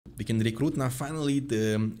We can recruit now finally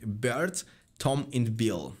the Bert, Tom and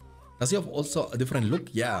Bill. Does he have also a different look?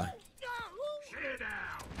 Yeah.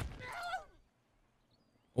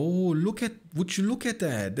 Oh, would you look at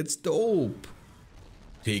that? That's dope.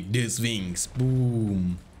 Take these wings.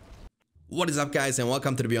 Boom. What is up, guys, and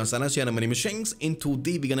welcome to the BeyondStandards channel. My name is Shanks, and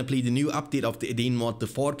today we're gonna play the new update of the Edain mod, the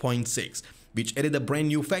 4.6, which added a brand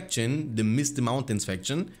new faction, the Misty Mountains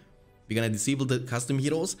faction. We're gonna disable the custom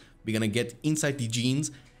heroes, we're gonna get inside the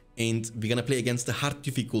genes, and we're gonna play against the hard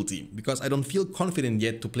difficulty, because I don't feel confident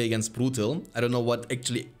yet to play against brutal. I don't know what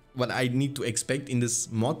I need to expect in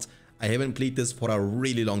this mod. I haven't played this for a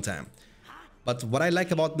really long time. But what I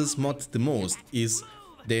like about this mod the most is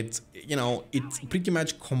that, you know, it pretty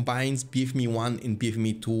much combines BFME 1 and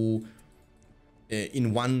BFME 2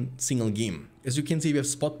 in one single game. As you can see, we have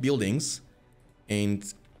spot buildings, and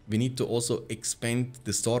we need to also expand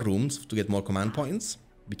the storerooms to get more command points.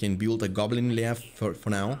 We can build a Goblin lair for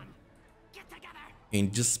now,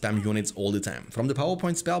 and just spam units all the time. From the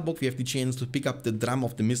PowerPoint spellbook, we have the chance to pick up the drum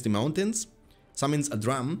of the Misty Mountains. Summons a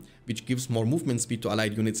drum, which gives more movement speed to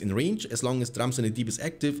allied units in range. As long as drums in the deep is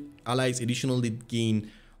active, allies additionally gain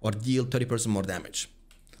or deal 30% more damage.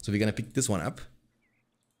 So we're gonna pick this one up.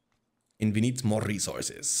 And we need more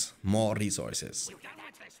resources. More resources.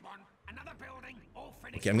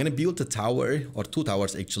 Okay, I'm gonna build a tower, or 2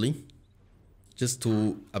 towers actually, just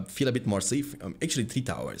to feel a bit more safe. Actually 3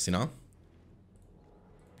 towers, you know,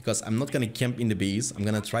 because I'm not gonna camp in the base. I'm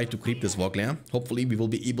gonna try to creep this walk layer. Hopefully we will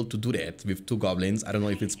be able to do that with 2 goblins. I don't know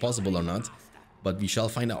if it's possible or not, but we shall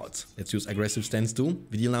find out. Let's use aggressive stance too.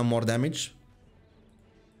 We deal now more damage.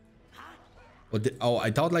 Oh, I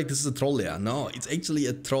thought like this is a troll layer. No, it's actually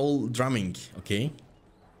a troll drumming. Okay,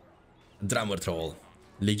 a drummer troll,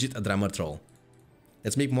 legit a drummer troll.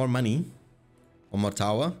 Let's make more money. One more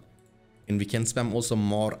tower, and we can spam also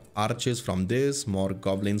more archers from this, more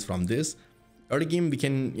goblins from this. Early game we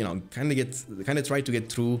can, you know, kind of try to get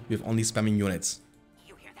through with only spamming units.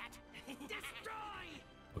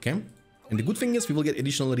 Okay, and the good thing is we will get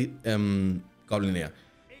additional goblin lair,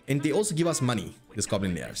 and they also give us money, these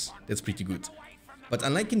goblin lairs. That's pretty good. But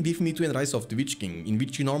unlike in BFME 2 and Rise of the Witch King, in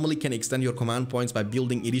which you normally can extend your command points by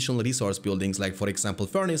building additional resource buildings, like for example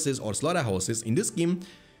furnaces or slaughterhouses, in this game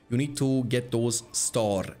you need to get those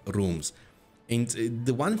store rooms. And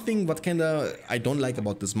the one thing what kinda I don't like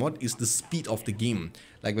about this mod is the speed of the game.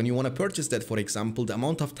 Like when you want to purchase that, for example, the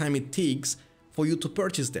amount of time it takes for you to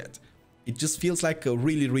purchase that, it just feels like a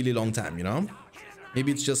really long time, you know?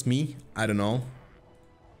 Maybe it's just me, I don't know.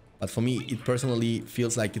 But for me, it personally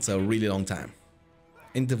feels like it's a really long time.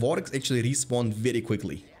 And the wargs actually respawn very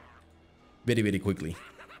quickly. Very quickly.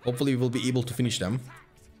 Hopefully we will be able to finish them.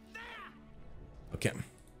 Okay.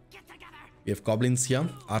 We have goblins here,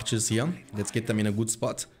 archers here. Let's get them in a good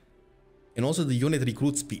spot. And also the unit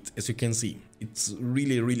recruit speed, as you can see, it's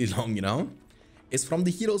really long, you know. As from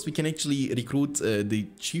the heroes, we can actually recruit the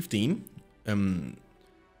chieftain,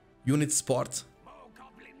 unit sport.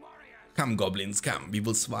 Come goblins, come, we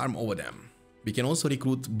will swarm over them. We can also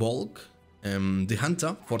recruit bulk, the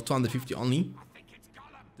hunter for 250 only,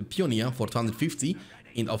 the pioneer for 250,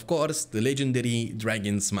 and of course the legendary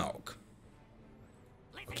dragon Smaug.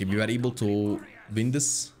 Okay, we were able to win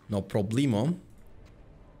this, no problemo.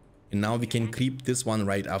 And now we can creep this one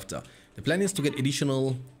right after. The plan is to get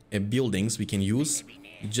additional buildings we can use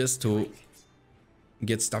just to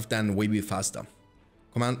get stuff done way faster.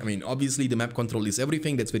 I mean, obviously the map control is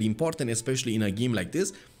everything. That's very important, especially in a game like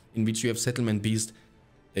this, in which you have settlement-based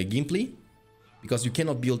gameplay, because you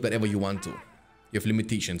cannot build wherever you want to. You have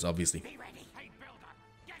limitations, obviously.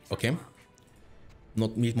 Okay.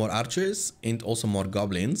 Need more archers and also more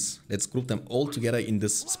goblins. Let's group them all together in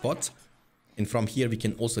this spot. And from here we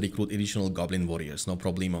can also recruit additional goblin warriors, no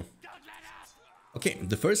problemo. Okay,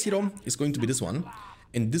 the first hero is going to be this one.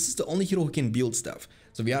 And this is the only hero who can build stuff.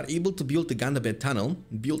 So we are able to build the Gundabad tunnel,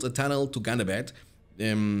 build a tunnel to Gundabad.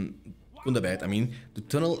 Gundabad, I mean,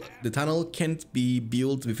 the tunnel can't be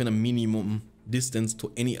built within a minimum distance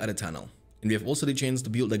to any other tunnel. And we have also the chance to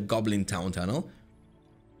build a Goblin Town tunnel.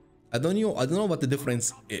 I don't know what the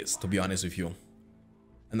difference is, to be honest with you.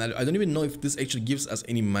 And I don't even know if this actually gives us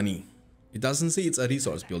any money. It doesn't say it's a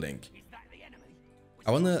resource building.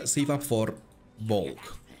 I want to save up for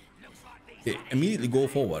bulk. Okay, immediately go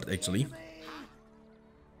forward, actually.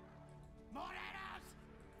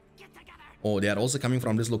 Oh, they are also coming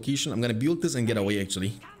from this location. I'm gonna build this and get away,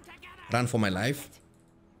 actually. Run for my life.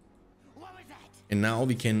 And now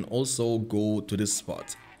we can also go to this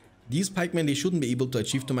spot. These pikemen, they shouldn't be able to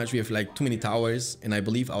achieve too much. We have like too many towers, and I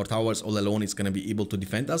believe our towers all alone is gonna be able to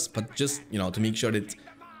defend us. But just, you know, to make sure that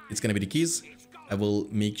it's gonna be the case, I will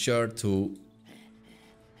make sure to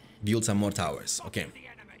build some more towers. Okay.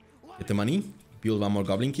 Get the money, build one more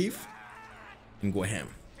Goblin Cave, and go ham.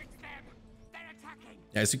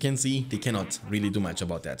 As you can see, they cannot really do much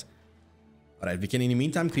about that. Alright, we can in the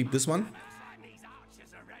meantime creep this one.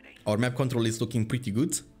 Our map control is looking pretty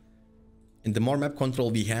good. And the more map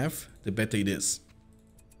control we have, the better it is.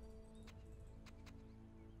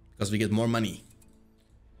 Because we get more money.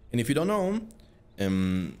 And if you don't know,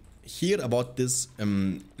 here about this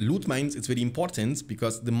loot mines, it's very important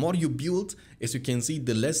because the more you build, as you can see,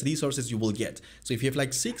 the less resources you will get. So if you have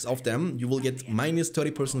like 6 of them, you will get minus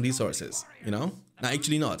 30% resources, you know? No,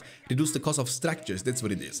 actually not. Reduce the cost of structures, that's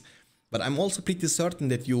what it is. But I'm also pretty certain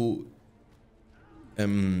that you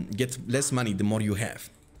get less money the more you have.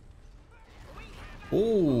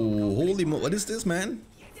 Oh, holy mo- what is this, man?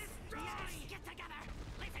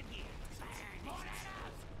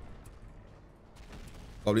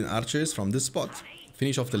 Goblin archers from this spot.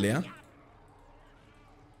 Finish off the lair.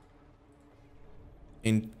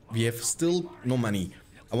 And we have still no money.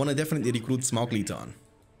 I want to definitely recruit Smoke later on.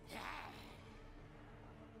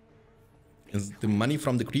 And the money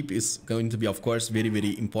from the creep is going to be, of course, very,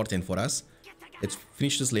 very important for us. Let's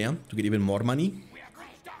finish this layer to get even more money.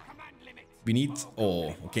 We need...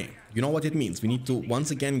 oh, okay. You know what it means. We need to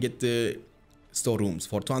once again get the storerooms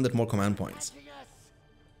for 200 more command points.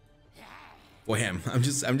 Oh, ham. I'm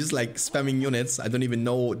just like spamming units. I don't even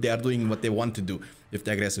know they are doing what they want to do with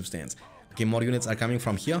the aggressive stance. Okay, more units are coming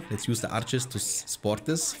from here. Let's use the archers to support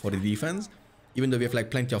this for the defense. Even though we have like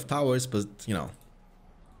plenty of towers, but you know.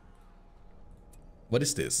 What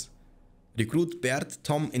is this? Recruit Bert,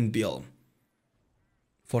 Tom, and Bill.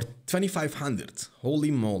 For 2,500.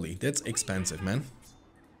 Holy moly, that's expensive, man.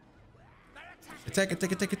 Attack,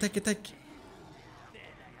 attack, attack, attack, attack.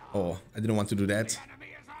 Oh, I didn't want to do that.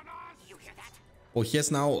 Oh, he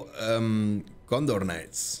has now Gondor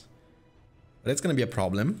Knights. That's gonna be a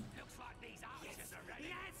problem.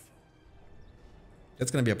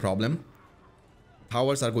 That's gonna be a problem.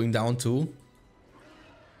 Powers are going down too.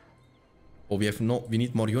 Oh, we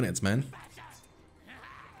need more units, man.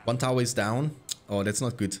 One tower is down. Oh, that's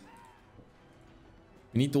not good.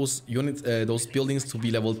 We need those units, those buildings to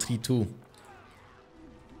be level 3 too.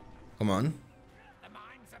 Come on.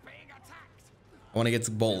 I want to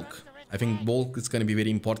get bulk. I think bulk is going to be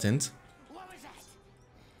very important.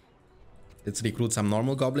 Let's recruit some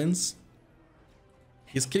normal goblins.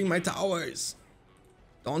 He's killing my towers.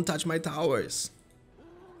 Don't touch my towers.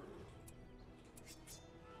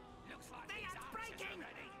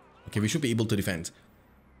 Okay, we should be able to defend.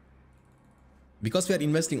 Because we are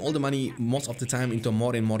investing all the money most of the time into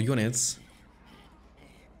more and more units.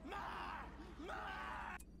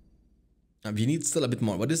 We need still a bit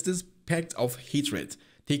more. What is this? Pact of Hatred.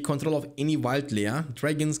 Take control of any wild lair.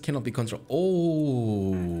 Dragons cannot be controlled.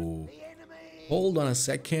 Oh. Hold on a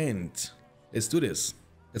second. Let's do this.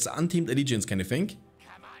 It's Untamed Allegiance kind of thing.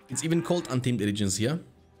 It's even called Untamed Allegiance here.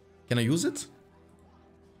 Can I use it?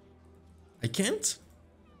 I can't?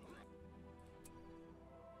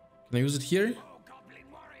 Can I use it here?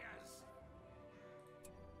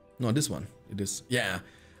 No, this one. It is. Yeah.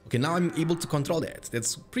 Okay, now I'm able to control that.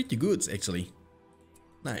 That's pretty good, actually.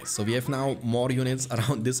 Nice. So we have now more units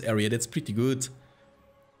around this area. That's pretty good.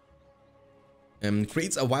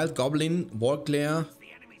 Creates a wild goblin, warg lair,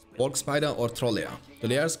 warg spider, or troll lair. The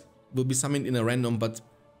lairs will be summoned in a random but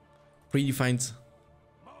predefined.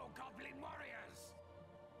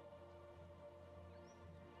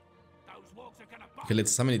 Okay,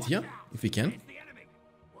 let's summon it here if we can.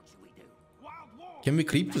 Can we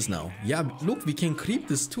creep this now? Yeah, look, we can creep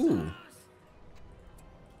this too.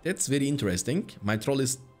 That's very interesting. My troll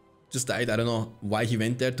is just died. I don't know why he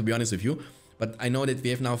went there, to be honest with you. But I know that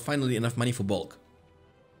we have now finally enough money for bulk.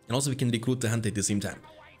 And also we can recruit the hunter at the same time.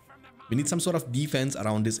 We need some sort of defense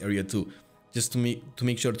around this area too. Just to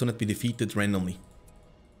make sure to not be defeated randomly.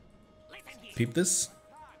 Creep this.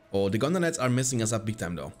 Oh, the Gondor Knights are messing us up big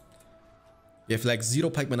time though. We have like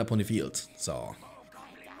 0 pikemen up on the field. So...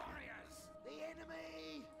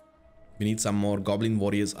 we need some more goblin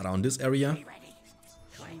warriors around this area.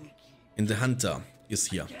 And the hunter is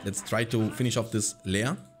here. Let's try to finish off this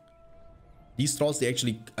lair. These trolls, they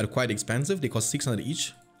actually are quite expensive. They cost 600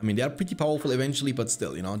 each. I mean, they are pretty powerful eventually, but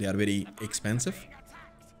still, you know, they are very expensive.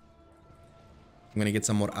 I'm gonna get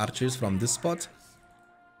some more archers from this spot.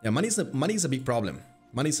 Yeah, money is a big problem.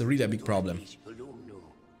 Money is a really big problem.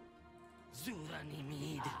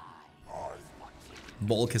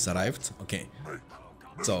 Bulk has arrived. Okay.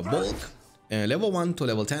 So, bulk, level 1 to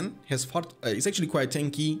level 10, has it's actually quite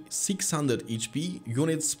tanky, 600 HP,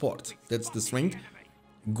 unit sport, that's the strength.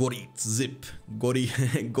 Gorit, Zip, Gori,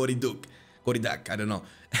 Goriduk, Goridak, I don't know.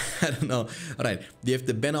 I don't know. Alright, we have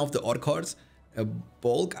the banner of the Orc Hordes. A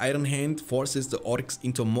Bulk Iron Hand forces the Orcs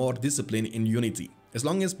into more discipline and unity. As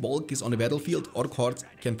long as Bulk is on the battlefield, Orc Hordes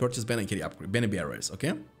can purchase banner carry upgrade, banner bearers,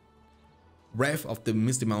 okay? Wrath of the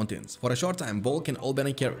Misty Mountains. For a short time, Bulk and all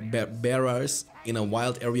banner bearers in a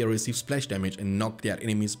wild area receive splash damage and knock their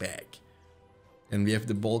enemies back. And we have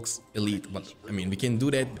the Bulk's elite, but I mean, we can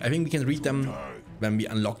do that. I think we can read them when we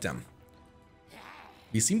unlock them.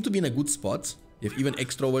 We seem to be in a good spot. We have even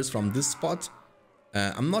extroverts from this spot.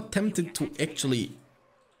 I'm not tempted to actually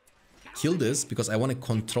kill this because I want to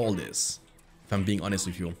control this, if I'm being honest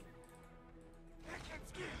with you.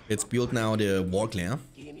 Let's build now the Walk layer.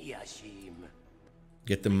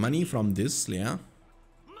 Get the money from this layer.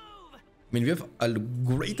 I mean, we have a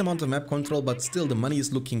great amount of map control, but still the money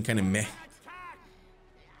is looking kind of meh.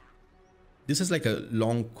 This is like a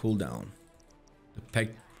long cooldown. The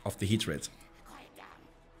Pact of the Heat Red.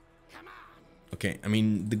 Okay, I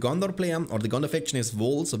mean, the Gondor player or the Gondor faction is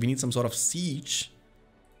Vol, so we need some sort of siege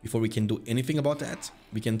before we can do anything about that.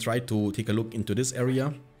 We can try to take a look into this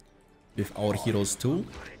area with our heroes too.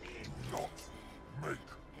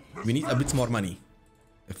 We need a bit more money.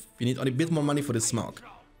 We need a bit more money for the smoke.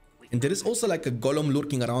 And there is also like a golem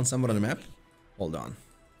lurking around somewhere on the map. Hold on.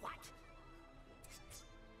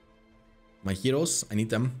 My heroes, I need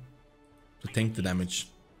them to tank the damage.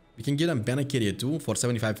 We can give them banner carrier too for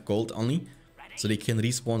 75 gold only. So they can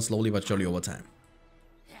respawn slowly but surely over time.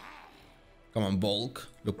 Come on, Bulk.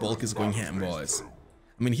 Look, Bulk is going ham, boys.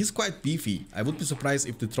 I mean, he's quite beefy. I would be surprised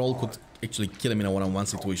if the troll could actually kill him in a one-on-one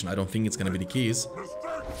situation. I don't think it's gonna be the case.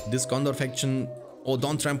 This Gondor faction... Oh,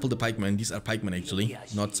 don't trample the pikemen. These are pikemen actually,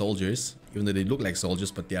 not soldiers. Even though they look like soldiers,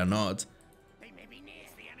 but they are not.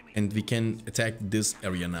 And we can attack this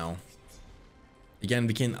area now. Again,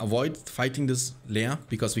 we can avoid fighting this layer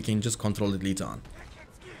because we can just control it later on.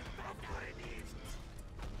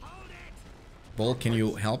 Ball, can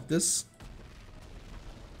you help this?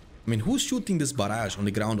 I mean, who's shooting this barrage on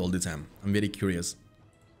the ground all the time? I'm very curious.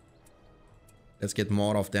 Let's get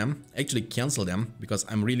more of them. Actually, cancel them because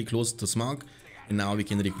I'm really close to Smaug. And now we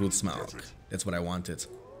can recruit Smaug. That's what I wanted.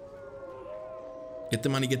 Get the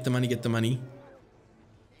money, get the money, get the money.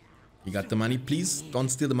 You got the money, please. Don't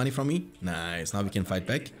steal the money from me. Nice. Now we can fight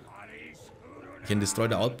back. We can destroy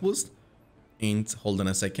the outpost. And hold on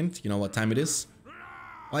a second. You know what time it is?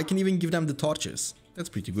 Oh, I can even give them the torches. That's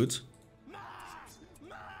pretty good.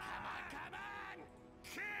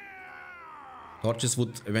 Torches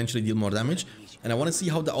would eventually deal more damage. And I want to see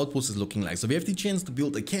how the outpost is looking like. So we have the chance to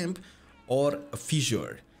build a camp or a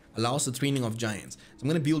fissure. Allows the training of giants. So I'm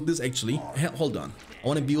going to build this actually. Hold on. I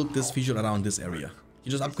want to build this fissure around this area.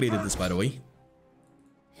 You just upgraded this, by the way.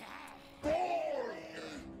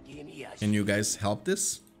 Can you guys help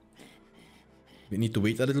this? We need to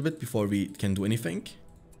wait a little bit before we can do anything.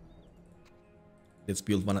 Let's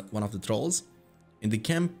build one of the trolls. In the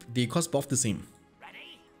camp, they cost both the same.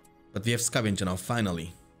 But we have scavenger now,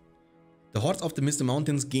 finally. The hordes of the Misty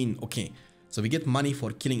Mountains gain. Okay, so we get money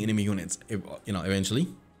for killing enemy units, you know, eventually.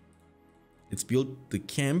 Let's build the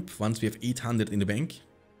camp once we have 800 in the bank.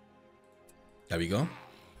 There we go.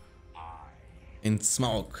 And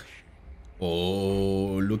Smaug.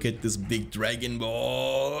 Oh, look at this big dragon,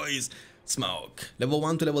 boys. Smaug. Level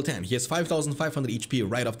 1 to level 10. He has 5,500 HP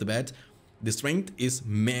right off the bat. The strength is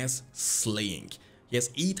mass slaying. He has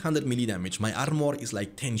 800 melee damage. My armor is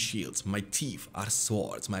like 10 shields. My teeth are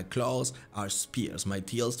swords. My claws are spears. My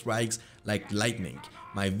tail strikes like lightning.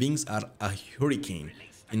 My wings are a hurricane.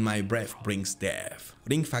 And my breath brings death.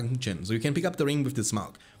 Ring function. So you can pick up the ring with the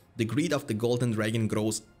Smaug. The greed of the golden dragon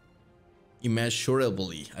grows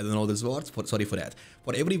immeasurably. I don't know this word. Sorry for that.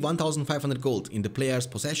 For every 1,500 gold in the player's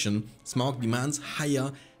possession, Smaug demands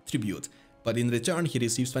higher tribute. But in return, he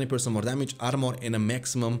receives 20% more damage, armor, and a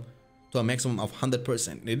maximum of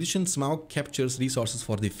 100%. In addition, Smaug captures resources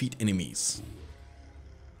for defeat enemies.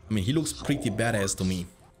 I mean, he looks pretty badass to me.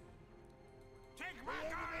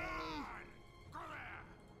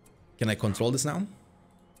 Can I control this now?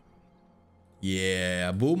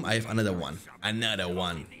 Yeah, boom, I have another one. Another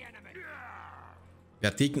one. We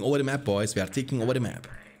are taking over the map, boys. We are taking over the map.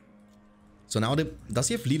 So now, does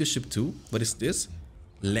he have leadership too? What is this?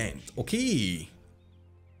 Land. Okay.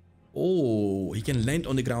 Oh, he can land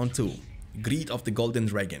on the ground too. Greed of the golden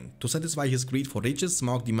dragon. To satisfy his greed for riches,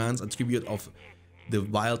 Smaug demands a tribute of the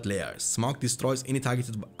wild layers. Smaug destroys any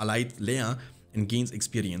targeted allied layer and gains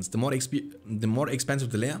experience. The more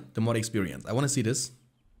expensive the layer, the more experience. I want to see this.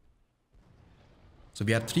 So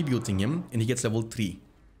we are tributing him and he gets level 3.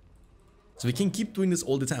 So we can keep doing this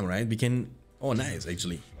all the time, right? We can... Oh, nice,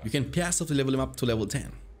 actually. We can passively level him up to level 10.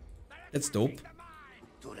 That's dope.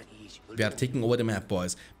 We are taking over the map,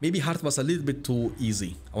 boys. Maybe Heart was a little bit too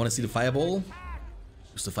easy. I want to see the fireball.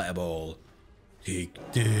 Use the fireball. Take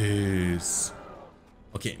this.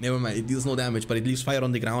 Okay, never mind. It deals no damage, but it leaves fire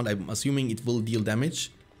on the ground. I'm assuming it will deal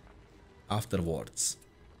damage afterwards.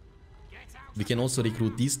 We can also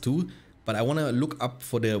recruit these two, but I want to look up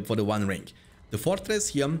for the one rank. The fortress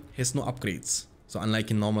here has no upgrades, so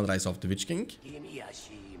unlike in normal Rise of the Witch King.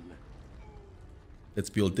 Let's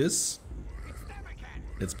build this.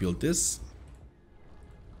 Let's build this.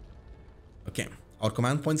 Okay, our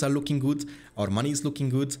command points are looking good. Our money is looking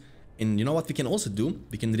good. And you know what we can also do?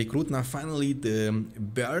 We can recruit now finally the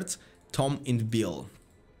Bert, Tom, and Bill.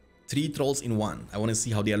 3 trolls in 1. I want to see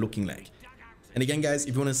how they are looking like. And again, guys,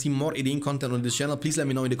 if you want to see more Edain content on this channel, please let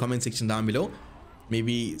me know in the comment section down below.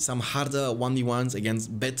 Maybe some harder 1v1s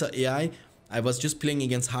against better AI. I was just playing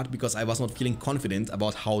against hard because I was not feeling confident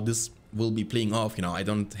about how this will be playing off. You know, I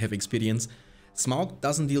don't have experience. Smaug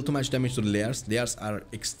doesn't deal too much damage to the layers. Layers are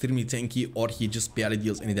extremely tanky, or he just barely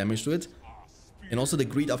deals any damage to it. And also the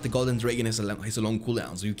greed of the golden dragon has a long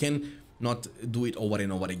cooldown, so you can not do it over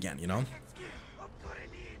and over again, you know.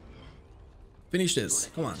 Finish this,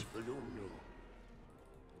 come on.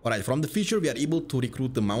 Alright, from the future we are able to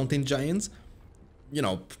recruit the mountain giants, you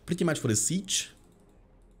know, pretty much for the siege.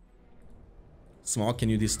 Smaug, can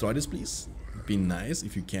you destroy this, please? It'd be nice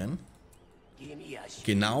if you can.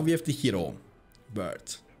 Okay, now we have the hero,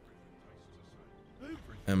 Bert.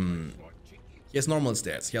 He has normal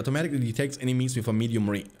stats. He automatically detects enemies with a medium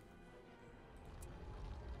range.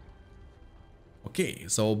 Okay,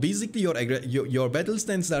 so basically your battle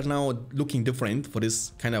stances are now looking different for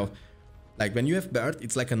this kind of, like when you have Bert,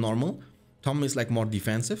 it's like a normal. Tom is like more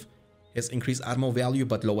defensive, has increased armor value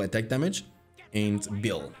but lower attack damage, and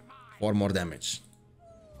Bill for more damage.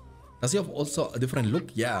 Does he have also a different look?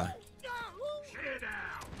 Yeah.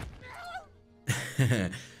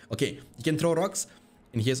 Okay, he can throw rocks,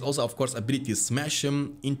 and he has also, of course, ability to smash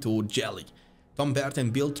him into jelly. Tom, Bert,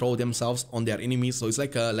 and Bill throw themselves on their enemies, so it's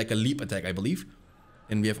like a leap attack, I believe.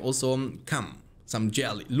 And we have also some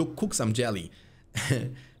jelly. Look, cook some jelly.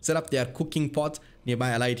 Set up their cooking pot. Nearby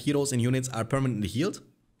allied heroes and units are permanently healed.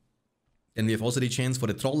 Then we have also the chance for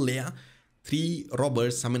the troll lair. 3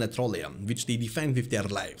 robbers summon a troll lair, which they defend with their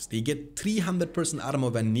lives. They get 300% armor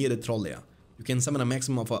when near the troll lair. You can summon a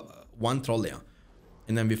maximum of 1 troll lair.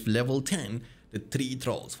 And then with level 10, the 3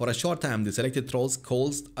 trolls. For a short time, the selected trolls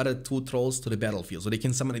calls other 2 trolls to the battlefield, so they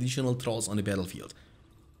can summon additional trolls on the battlefield.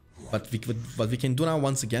 But what we can do now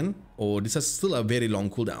once again, oh, this is still a very long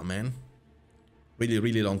cooldown, man.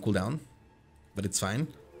 Really long cooldown, but it's fine.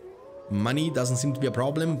 Money doesn't seem to be a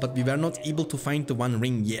problem, but we were not able to find the 1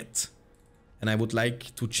 ring yet. And I would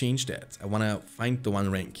like to change that. I want to find the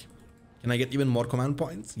 1 rank. Can I get even more command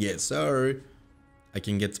points? Yes, sir. I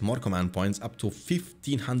can get more command points, up to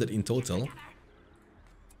 1500 in total.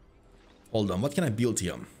 Hold on, what can I build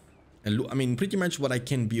here? And look, I mean, pretty much what I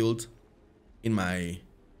can build in my...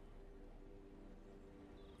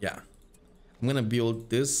 Yeah. I'm gonna build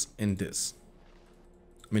this and this.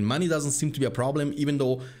 I mean, money doesn't seem to be a problem, even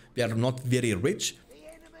though we are not very rich.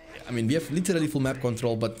 I mean, we have literally full map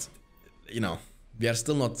control, but, you know, we are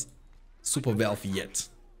still not super wealthy yet.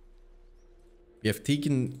 We have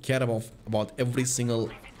taken care of about every single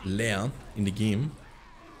layer in the game.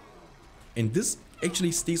 And this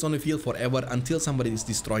actually stays on the field forever until somebody is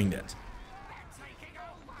destroying that.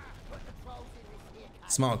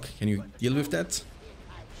 Smaug, can you deal with that?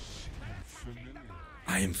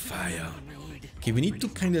 I am fire. Okay, we need to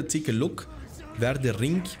kind of take a look where the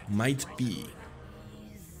ring might be.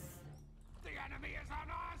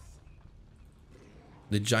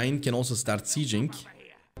 The giant can also start sieging.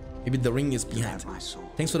 Maybe the ring is behind.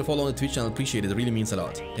 Thanks for the follow on the Twitch channel, appreciate it, it really means a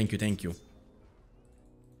lot. Thank you, thank you.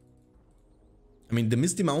 I mean, the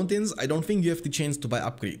Misty Mountains, I don't think you have the chance to buy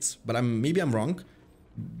upgrades, but maybe I'm wrong.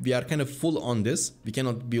 We are kind of full on this. We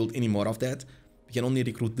cannot build any more of that. We can only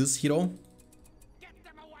recruit this hero.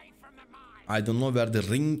 I don't know where the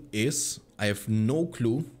ring is. I have no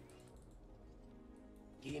clue.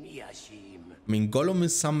 I mean, Goblin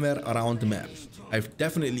is somewhere around the map. I've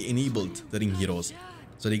definitely enabled the ring heroes.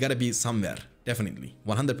 So they gotta be somewhere. Definitely.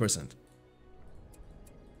 100%.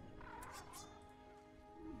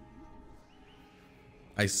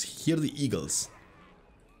 I hear the eagles.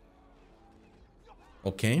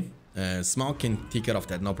 Okay. Smaug can take care of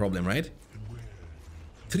that, no problem, right?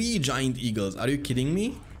 3 giant eagles. Are you kidding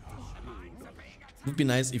me? It would be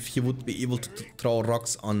nice if he would be able to throw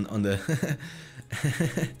rocks on the...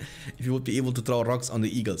 if he would be able to throw rocks on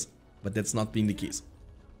the eagles. But that's not being the case.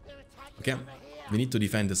 Okay. We need to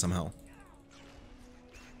defend this somehow.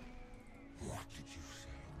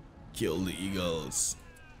 Kill the eagles.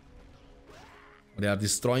 They are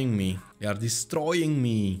destroying me. They are destroying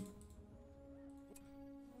me.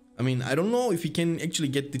 I mean, I don't know if we can actually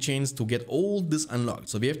get the chance to get all this unlocked.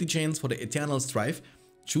 So we have the chance for the Eternal Strife.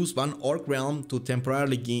 Choose one Orc realm to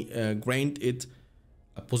temporarily grant it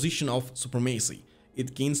a position of supremacy.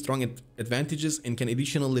 It gains strong advantages and can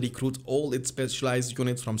additionally recruit all its specialized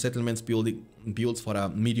units from settlements builds for a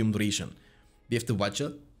medium duration. We have the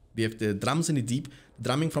Watcher. We have the Drums in the Deep.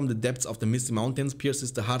 Drumming from the depths of the Misty Mountains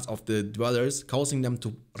pierces the hearts of the dwellers, causing them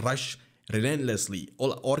to rush relentlessly.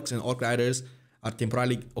 All Orcs and Orc Riders are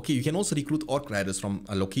temporarily... Okay, you can also recruit Orc Riders from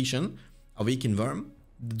a location. Awakened Worm,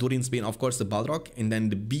 the Durin Spain, of course, the Balrog, and then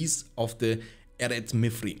the Beast of the Eret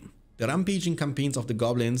Mithrin. The rampaging campaigns of the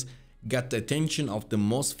Goblins got the attention of the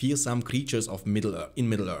most fearsome creatures of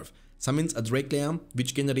Middle-earth. Summons a Draculair,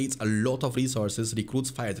 which generates a lot of resources, recruits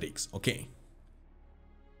Fire Drakes. Okay.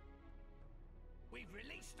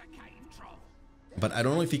 But I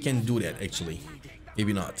don't know if we can do that, actually.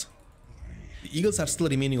 Maybe not. The Eagles are still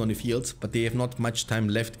remaining on the field, but they have not much time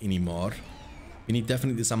left anymore. We need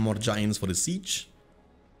definitely some more Giants for the siege.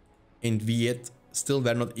 And we yet still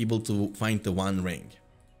were not able to find the One Ring.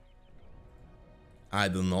 I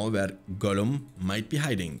don't know where Gollum might be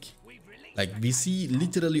hiding. Like, we see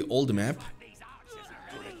literally all the map,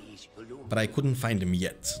 but I couldn't find him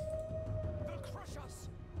yet.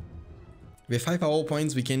 We have 5 power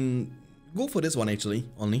points. We can go for this one actually,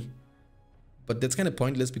 only. But that's kind of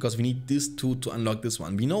pointless because we need these two to unlock this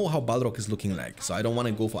one. We know how Balrog is looking like, so I don't want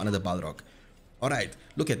to go for another Balrog. Alright,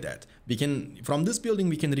 look at that. We can, from this building,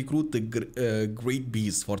 we can recruit the Great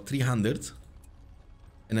Beast for 300.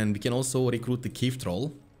 And then we can also recruit the Cave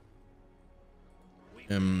Troll.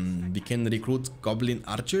 We can recruit Goblin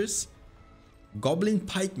Archers. Goblin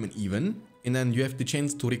Pikemen even. And then you have the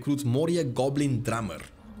chance to recruit Moria Goblin Drummer.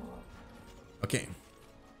 Okay.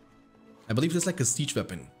 I believe it's like a siege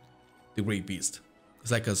weapon. The Great Beast.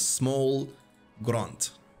 It's like a small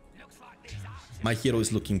grunt. My hero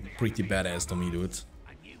is looking pretty badass to me, dude.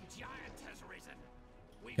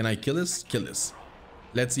 Can I kill this? Kill this.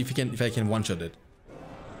 Let's see if I can one-shot it.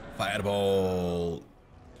 Fireball.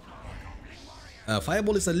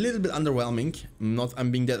 Fireball is a little bit underwhelming.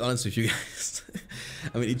 I'm being dead honest with you guys.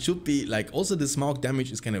 I mean, it should be like, also the smoke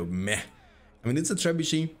damage is kind of meh. I mean, it's a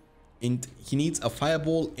trebuchet and he needs a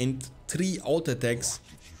fireball and 3 auto attacks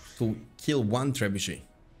to kill 1 trebuchet.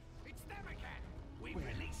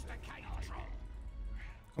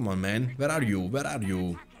 Come on, man. Where are you? Where are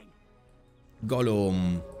you?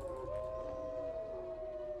 Gollum.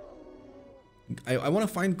 I want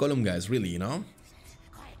to find Gollum, guys, really, you know?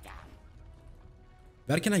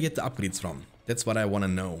 Where can I get the upgrades from? That's what I want to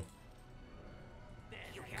know.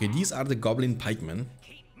 Okay, these are the Goblin Pikemen.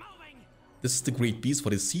 This is the Great Beast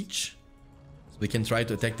for the siege. So we can try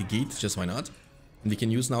to attack the gate, just why not? And we can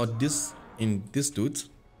use now this in this dude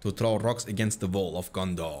to throw rocks against the wall of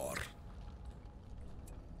Gondor.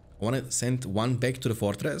 I want to send 1 back to the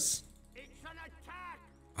fortress.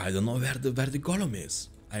 I don't know where the Gollum is.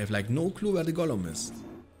 I have like no clue where the Gollum is.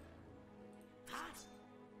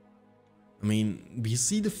 I mean, we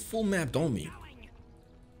see the full map, don't we?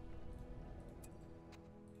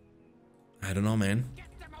 I don't know, man.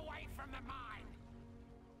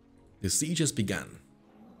 The siege has begun.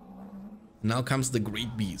 Now comes the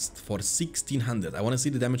Great Beast for 1600. I want to see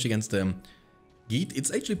the damage against the gate. It's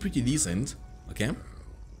actually pretty decent. Okay.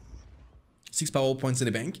 6 power points in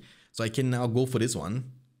the bank. So I can now go for this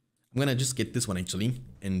one. I'm gonna just get this one actually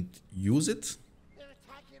and use it.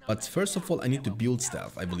 But first of all, I need to build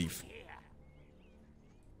stuff, I believe.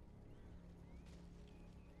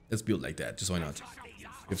 Let's build like that, just why not?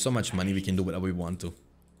 We have so much money, we can do whatever we want to.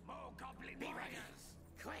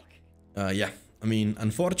 Yeah, I mean,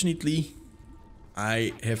 unfortunately,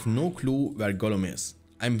 I have no clue where Gollum is.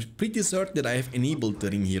 I'm pretty certain that I have enabled the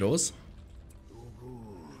ring heroes,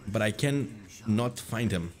 but I can not find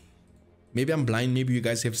him. Maybe I'm blind, maybe you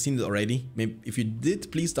guys have seen it already. Maybe if you did,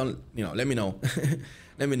 please don't, you know, let me know.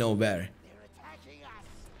 Let me know where.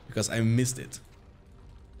 Because I missed it.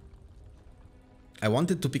 I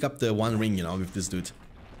wanted to pick up the 1 ring, you know, with this dude.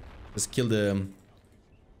 Just kill the...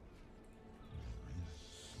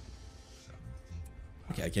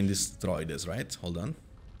 Okay, I can destroy this, right? Hold on.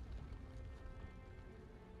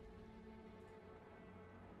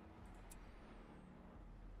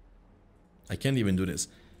 I can't even do this.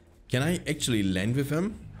 Can I actually land with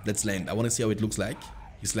him? Let's land. I want to see how it looks like.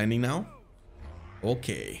 He's landing now.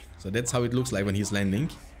 Okay, so that's how it looks like when he's landing.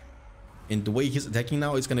 And the way he's attacking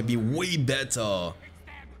now is going to be way better.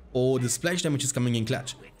 Oh, the splash damage is coming in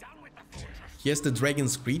clutch. He has the Dragon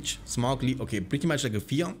Screech. Smartly. Okay, pretty much like a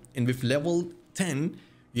fear. And with level 10,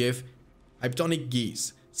 you have Hyptonic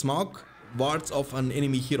Gaze. Smog wards off an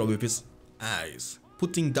enemy hero with his eyes,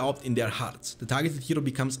 putting doubt in their hearts. The targeted hero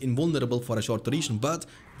becomes invulnerable for a short duration, but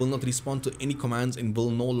will not respond to any commands and will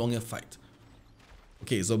no longer fight.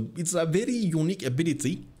 Okay, so it's a very unique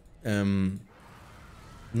ability.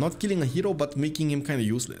 Not killing a hero, but making him kind of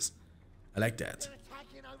useless. I like that.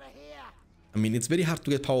 I mean, it's very hard to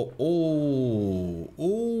get power. Oh.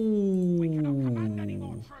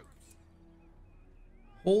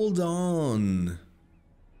 Hold on.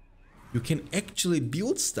 You can actually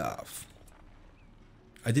build stuff.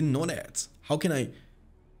 I didn't know that. How can I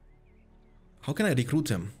recruit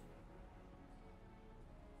him?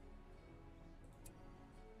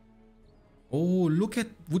 Oh,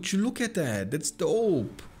 would you look at that? That's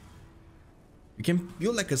dope. You can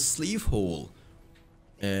build like a slave hole.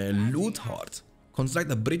 Loot heart.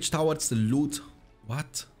 Construct a bridge towards the loot.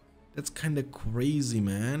 What? That's kind of crazy,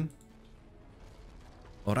 man.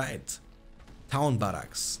 Alright. Town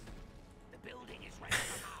barracks.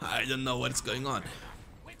 I don't know what's going on.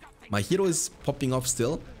 My hero is popping off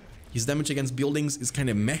still. His damage against buildings is kind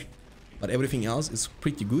of meh, but everything else is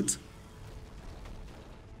pretty good.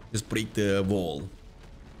 Just break the wall.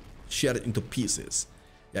 Share it into pieces.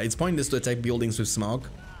 Yeah, it's pointless to attack buildings with smoke,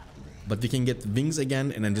 but we can get wings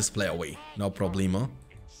again and then just fly away. No problemo.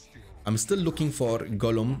 I'm still looking for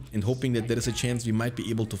Gollum and hoping that there is a chance we might be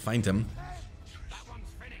able to find him.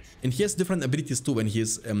 And he has different abilities too when he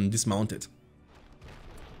is dismounted.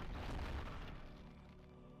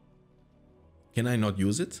 Can I not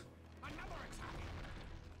use it?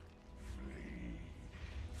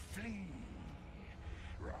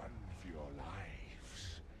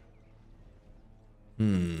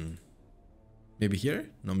 Maybe here?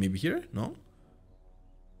 No, maybe here? No?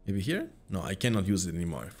 Maybe here? No, I cannot use it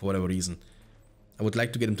anymore for whatever reason. I would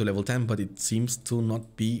like to get him to level 10, but it seems to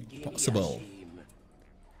not be possible.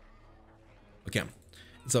 Okay.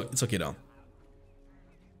 It's okay though.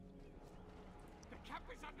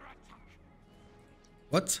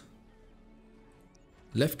 What?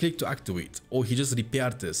 Left click to activate. Oh, he just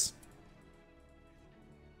repaired this.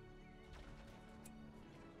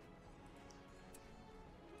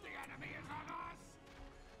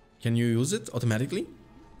 Can you use it automatically?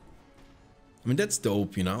 I mean, that's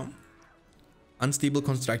dope, you know? Unstable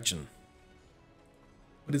construction.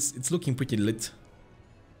 But it's looking pretty lit.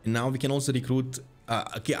 And now we can also recruit...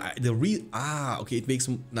 okay, okay, it makes...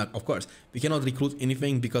 Now, of course, we cannot recruit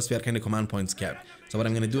anything because we are kind of command points capped. So what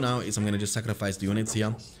I'm going to do now is I'm going to just sacrifice the units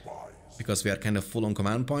here. Because we are kind of full on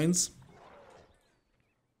command points.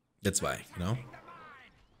 That's why, you know?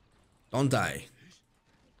 Don't die.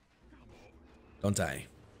 Don't die.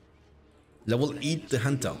 Level 8, the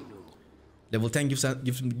Hunter. Level 10 gives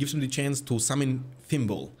him the chance to summon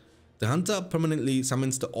Thimble. The Hunter permanently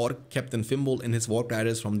summons the Orc Captain Thimble and his Warg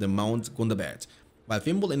Riders from the Mount Gundabad. While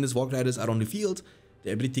Thimble and his Warg Riders are on the field,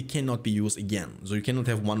 the ability cannot be used again, so you cannot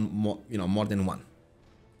have one more, more than one.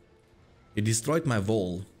 He destroyed my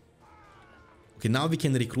wall. Okay, now we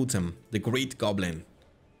can recruit him, the Great Goblin.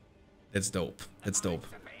 That's dope. That's dope.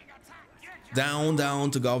 Down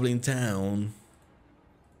to Goblin Town.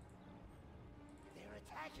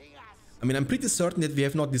 I mean, I'm pretty certain that we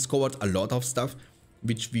have not discovered a lot of stuff,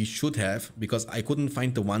 which we should have, because I couldn't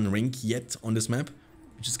find the one ring yet on this map,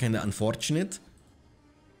 which is kind of unfortunate.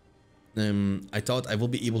 I thought I will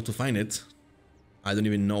be able to find it. I don't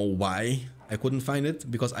even know why I couldn't find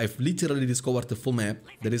it, because I've literally discovered the full map.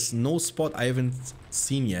 There is no spot I haven't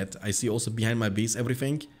seen yet. I see also behind my base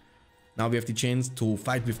everything. Now we have the chance to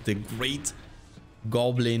fight with the Great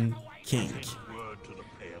Goblin King.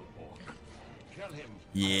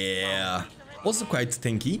 Yeah, also quite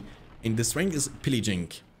tanky, and the strength is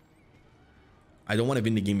pillaging. I don't want to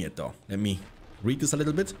win the game yet though. Let me read this a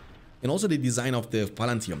little bit. And also the design of the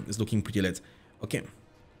Palantir is looking pretty lit. Okay.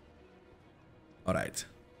 Alright.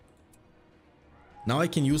 Now I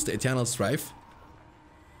can use the Eternal Strife.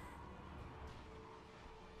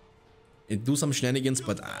 And do some shenanigans,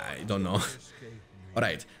 but I don't know.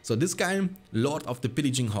 Alright, so this guy, Lord of the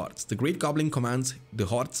Pillaging Hordes. The Great Goblin commands the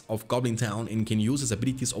hordes of Goblin Town and can use his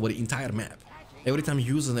abilities over the entire map. Every time he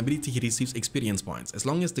uses an ability, he receives experience points. As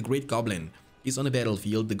long as the Great Goblin is on the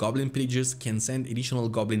battlefield, the Goblin Pillagers can send additional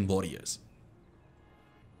Goblin Warriors.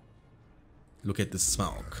 Look at the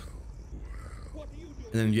smoke.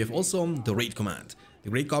 And then you have also the Raid command. The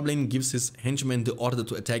Great Goblin gives his henchmen the order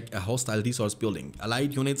to attack a hostile resource building.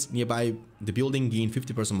 Allied units nearby the building gain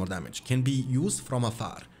 50% more damage. Can be used from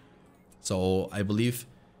afar. So I believe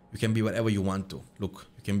you can be wherever you want to. Look,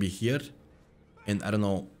 you can be here. And I don't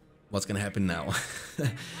know what's gonna happen now.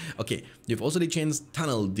 Okay, you have also the chance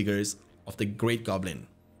tunnel diggers of the Great Goblin.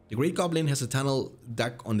 The Great Goblin has a tunnel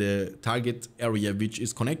dug on the target area which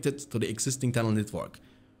is connected to the existing tunnel network.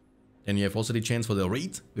 Then you have also the chance for the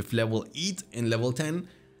raid with level 8 and level 10,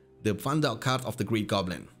 the Thunder card of the Great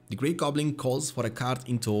Goblin. The Great Goblin calls for a card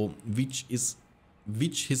into which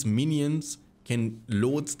his minions can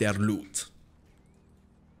load their loot.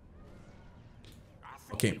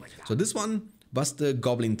 Okay, so this one was the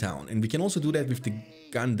Goblin town, and we can also do that with the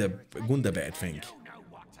Gundabad thing.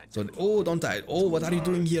 So, oh, don't die. Oh, what are you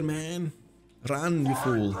doing here, man? Run, you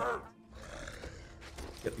fool.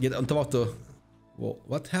 Get on top of the... Whoa,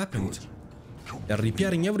 what happened? They're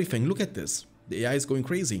repairing everything. Look at this. The AI is going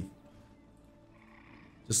crazy.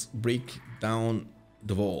 Just break down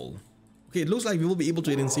the wall. Okay, it looks like we will be able to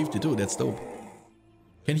get in safety too. That's dope.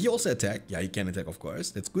 Can he also attack? Yeah, he can attack, of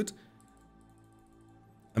course. That's good.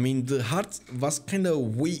 I mean, the heart was kind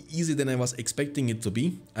of way easier than I was expecting it to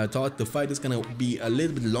be. I thought the fight is gonna be a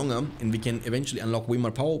little bit longer and we can eventually unlock way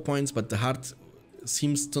more power points, but the heart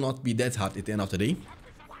seems to not be that hard at the end of the day.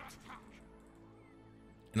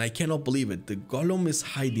 And I cannot believe it. The Golem is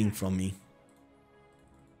hiding from me.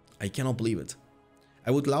 I cannot believe it.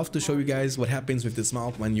 I would love to show you guys what happens with the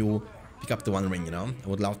smoke when you pick up the One Ring, you know? I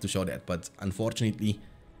would love to show that, but unfortunately,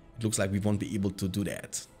 it looks like we won't be able to do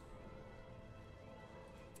that.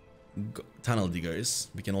 Tunnel diggers,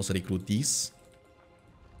 we can also recruit these,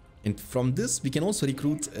 and from this we can also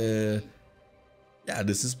recruit yeah,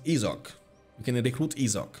 this is Ezok. We can recruit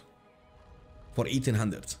Ezok for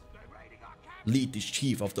 1800. Lead the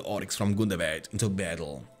chief of the orcs from Gundabad into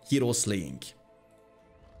battle. Hero slaying.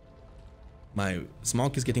 My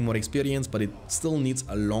Smoke is getting more experience, but it still needs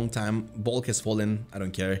a long time. Bulk has fallen, I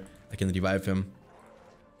don't care, I can revive him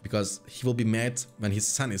because he will be mad when his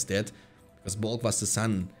son is dead, because Bulk was the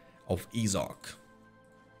son of Ezok.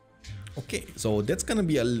 Okay, so that's gonna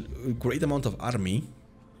be a great amount of army.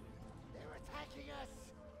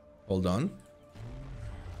 Hold on.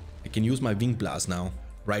 I can use my wing blast now,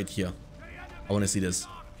 right here. I wanna see this.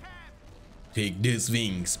 Take this,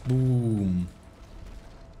 wings. Boom.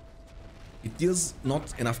 It deals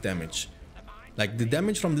not enough damage. Like, the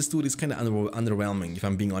damage from this dude is kinda underwhelming, if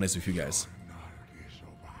I'm being honest with you guys.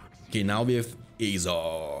 Okay, now we have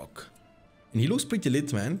Ezok. And he looks pretty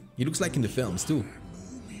lit, man. He looks like in the films too.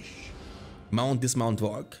 Mount, dismount,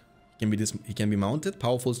 walk. He can be mounted.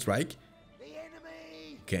 Powerful strike.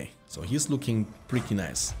 Okay, so he's looking pretty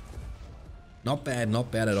nice. Not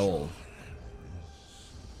bad at all.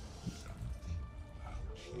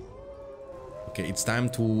 Okay, it's time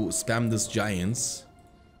to spam these giants.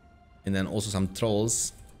 And then also some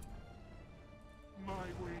trolls.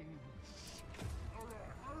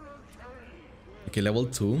 Okay, level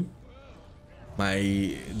 2.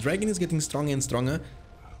 My dragon is getting stronger and stronger,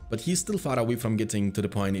 but he's still far away from getting to the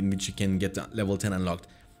point in which he can get level 10 unlocked.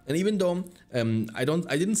 And even though I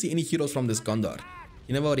didn't see any heroes from this Gondor.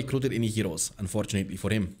 He never recruited any heroes, unfortunately for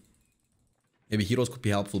him. Maybe heroes could be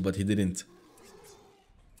helpful, but he didn't.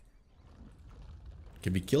 Okay,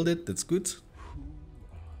 we killed it, that's good.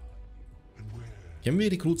 Can we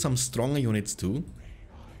recruit some stronger units too?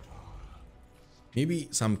 Maybe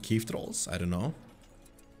some cave trolls, I don't know.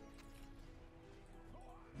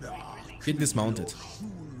 Get dismounted.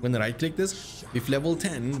 When I right click this, with level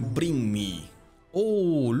 10, bring me. Oh,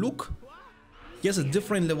 look. He has a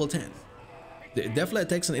different level 10. The Devler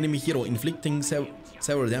attacks an enemy hero, inflicting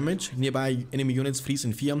several damage. Nearby enemy units freeze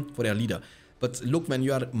in fear for their leader. But look, when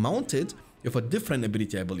you are mounted, you have a different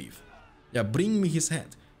ability, I believe. Yeah, bring me his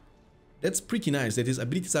head. That's pretty nice, that his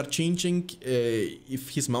abilities are changing if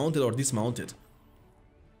he's mounted or dismounted.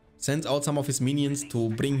 Sends out some of his minions to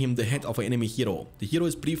bring him the head of an enemy hero. The hero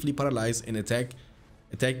is briefly paralyzed and attacked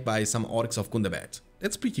by some orcs of Gundabad.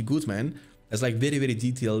 That's pretty good, man. That's like very, very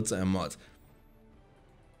detailed mod.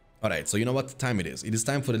 Alright, so you know what time it is. It is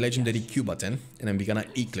time for the legendary Q button, and then we're gonna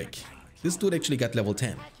E-click. This dude actually got level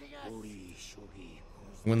 10.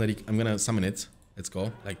 I'm gonna summon it. Let's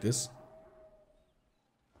go, like this.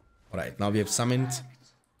 Alright, now we have summoned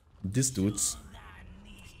these dudes.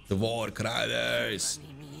 The War Crawlers.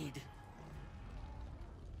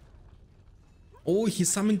 Oh, he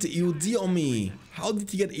summoned the EOD on me. How did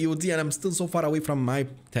he get EOD and I'm still so far away from my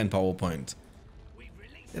 10 power point?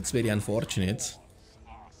 That's very unfortunate.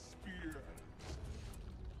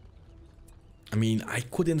 I mean, I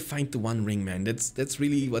couldn't find the One Ring, man. That's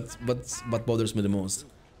really what bothers me the most.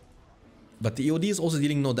 But the EOD is also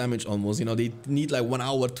dealing no damage almost. You know, they need like 1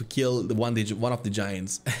 hour to kill the one of the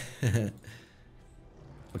giants.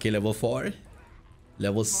 Okay, level 4,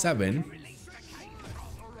 level 7.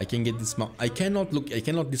 I can get dismount. I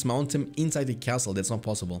cannot dismount him inside the castle. That's not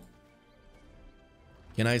possible.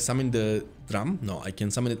 Can I summon the drum? No, I can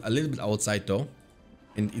summon it a little bit outside though.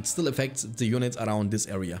 and it still affects the units around this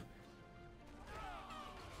area.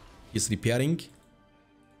 He's repairing.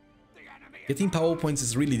 Getting power points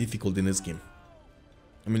is really difficult in this game.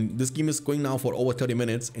 I mean, this game is going now for over 30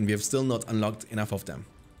 minutes and we have still not unlocked enough of them.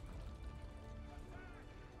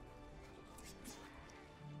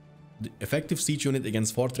 The effective siege unit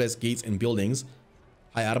against fortress, gates and buildings.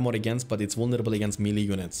 High armor against, but it's vulnerable against melee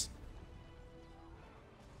units.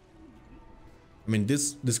 I mean,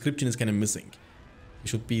 this description is kind of missing. You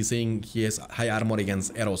should be saying he has high armor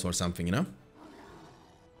against arrows or something, you know?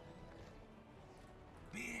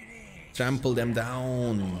 Trample them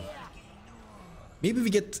down. Maybe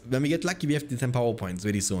when we get lucky, we have the 10 power points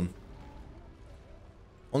very soon.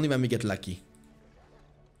 Only when we get lucky.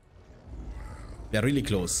 We are really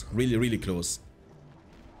close. Really, really close.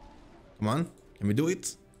 Come on. Can we do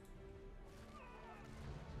it?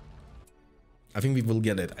 I think we will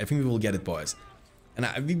get it. I think we will get it, boys.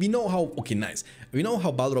 And we know how... Okay, nice. We know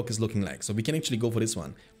how Balrog is looking like. So we can actually go for this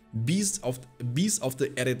one. Beast of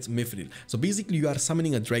the Arid Mithril. So basically you are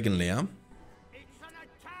summoning a dragon lair.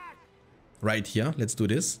 Right here. Let's do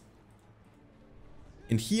this.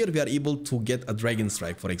 And here we are able to get a dragon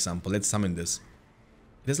strike, for example. Let's summon this.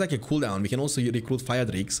 It has like a cooldown. We can also recruit fire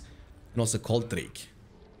drakes and also cold drake.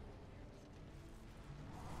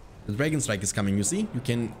 The dragon strike is coming, you see? You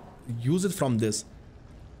can use it from this.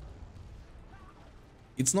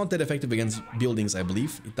 It's not that effective against buildings, I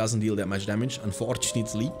believe. It doesn't deal that much damage,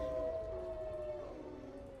 unfortunately.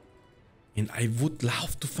 And I would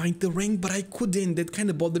love to find the ring, but I couldn't. That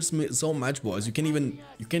kind of bothers me so much, boys. You can't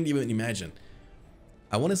even imagine.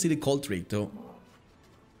 I want to see the cold drake, though.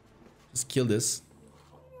 Just kill this.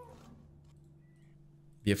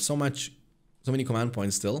 We have so many command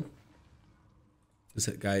points still. This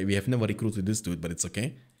guy, we have never recruited this dude, but it's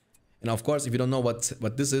okay. And of course, if you don't know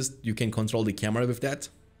what this is, you can control the camera with that.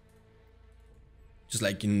 Just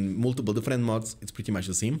like in multiple different mods, it's pretty much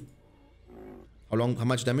the same. How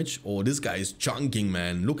much damage? Oh, this guy is chunking,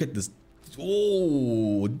 man. Look at this.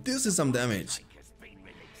 Oh, this is some damage.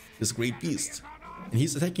 This great beast. And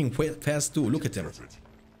he's attacking fast too. Look at him.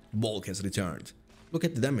 Bulk has returned. Look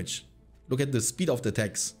at the damage. Look at the speed of the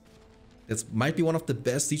attacks. That might be one of the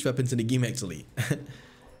best siege weapons in the game, actually.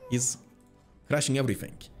 He's crushing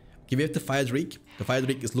everything. Okay, we have the Fire Drake. The Fire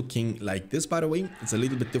Drake is looking like this, by the way. It's a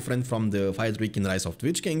little bit different from the Fire Drake in Rise of the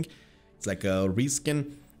Witch King. It's like a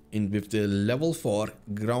reskin. And with the level 4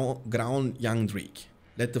 ground young Drake.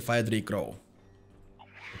 Let the Fire Drake grow.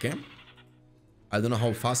 Okay. I don't know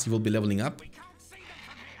how fast he will be leveling up.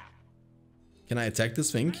 Can I attack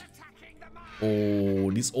this thing?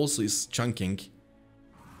 Oh, this also is chunking.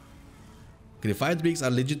 Okay, the Fire Drakes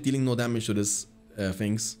are legit dealing no damage to this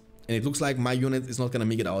things. And it looks like my unit is not gonna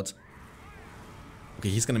make it out. Okay,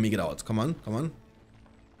 he's gonna make it out. Come on, come on.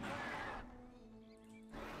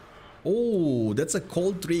 Oh, that's a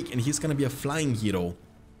cold drake and he's gonna be a flying hero.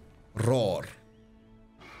 Roar.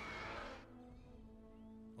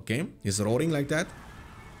 Okay, he's roaring like that.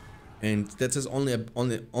 And that's his only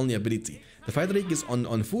ability. The Fire Drake is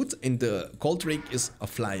on foot and the cold drake is a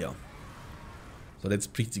flyer. So that's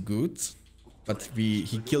pretty good. But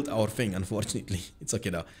he killed our thing, unfortunately. It's okay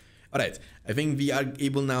though. Alright, I think we are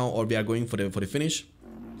able now, or we are going for the finish.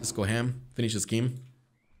 Just go ham, finish this game.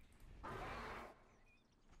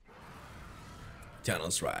 Eternal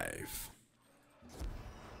Strive.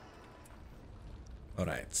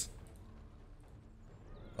 Alright.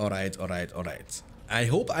 Alright. I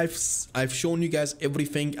hope I've shown you guys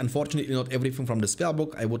everything. Unfortunately, not everything from the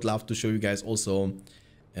spellbook. I would love to show you guys also,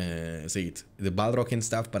 the Balrog and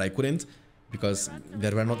stuff, but I couldn't because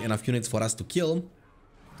there were not enough units for us to kill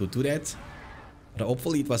to do that. But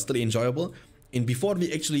hopefully, it was still enjoyable. And before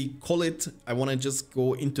we actually call it, I want to just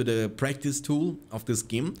go into the practice tool of this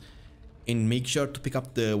game and make sure to pick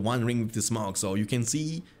up the one ring with the Smaug. So you can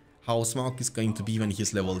see how Smaug is going to be when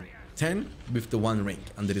he's level 10 with the one ring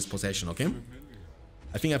under his possession, okay?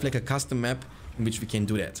 I think I have like a custom map in which we can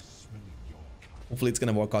do that. Hopefully it's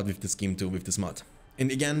gonna work out with this game too, with this mod.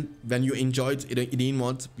 And again, when you enjoyed Edain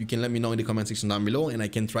mod, you can let me know in the comment section down below and I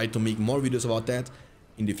can try to make more videos about that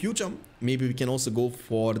in the future. Maybe we can also go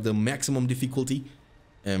for the maximum difficulty,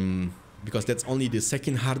 because that's only the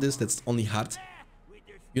second hardest, that's only hard.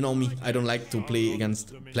 You know me, I don't like to play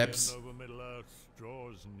against plebs.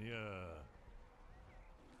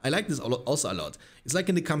 I like this also a lot. It's like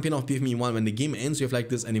in the campaign of BFME 1, when the game ends, you have like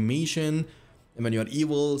this animation, and when you are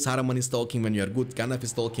evil, Saruman is talking, when you are good, Gandalf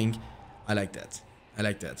is talking. I like that. I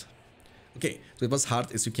like that. Okay, so it was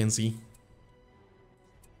hard, as you can see.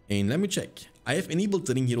 And let me check. I have enabled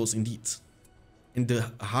the ring heroes indeed. And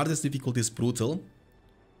the hardest difficulty is brutal.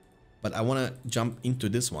 But I want to jump into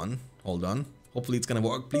this one. Hold on. Hopefully it's gonna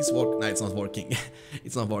work. Please work. No, it's not working.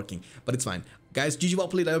 It's not working, but it's fine. Guys, GG well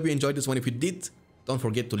played. I hope you enjoyed this one. If you did, don't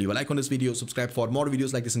forget to leave a like on this video, subscribe for more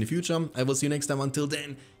videos like this in the future. I will see you next time. Until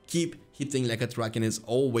then, keep hitting like a truck, and as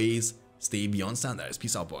always, stay beyond standards.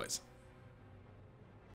 Peace out, boys.